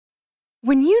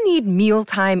When you need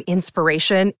mealtime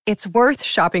inspiration, it's worth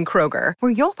shopping Kroger,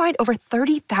 where you'll find over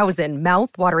 30,000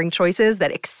 mouth-watering choices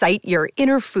that excite your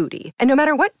inner foodie. And no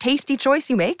matter what tasty choice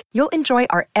you make, you'll enjoy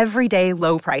our everyday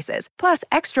low prices, plus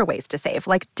extra ways to save,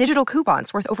 like digital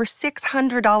coupons worth over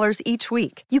 $600 each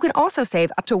week. You can also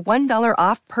save up to $1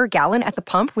 off per gallon at the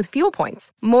pump with fuel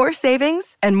points. More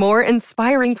savings and more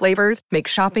inspiring flavors make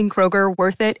shopping Kroger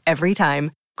worth it every time.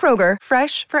 Kroger,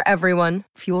 fresh for everyone.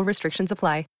 Fuel restrictions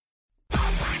apply.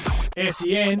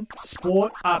 SEN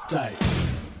Sport Update.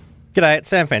 G'day, it's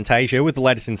Sam Fantasia with the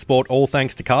latest in sport, all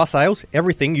thanks to car sales,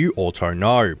 everything you auto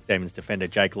know. Demons defender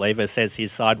Jake Lever says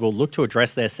his side will look to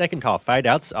address their second half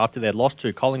fade-outs after their loss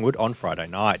to Collingwood on Friday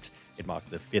night. It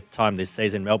marked the fifth time this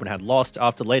season Melbourne had lost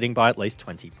after leading by at least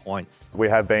 20 points. We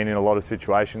have been in a lot of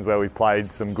situations where we've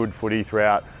played some good footy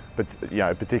throughout, but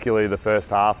particularly the first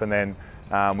half, and then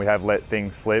we have let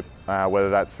things slip, whether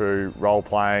that's through role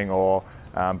playing or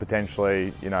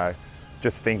potentially,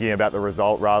 just thinking about the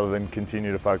result rather than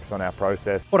continue to focus on our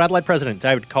process. Port Adelaide President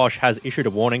David Koch has issued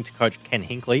a warning to coach Ken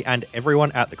Hinkley and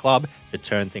everyone at the club to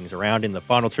turn things around in the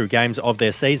final two games of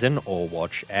their season or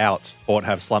watch out. Port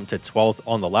have slumped to 12th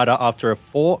on the ladder after a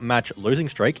 4-match losing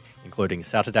streak, including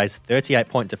Saturday's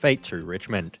 38-point defeat to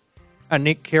Richmond. And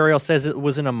Nick Kyrgios says it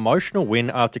was an emotional win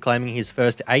after claiming his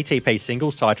first ATP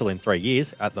singles title in 3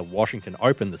 years at the Washington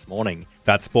Open this morning.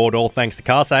 That's sport all thanks to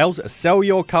car sales. Sell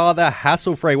your car the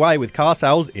hassle-free way with car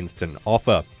sales instant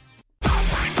offer.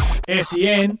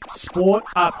 SEN Sport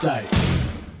Update.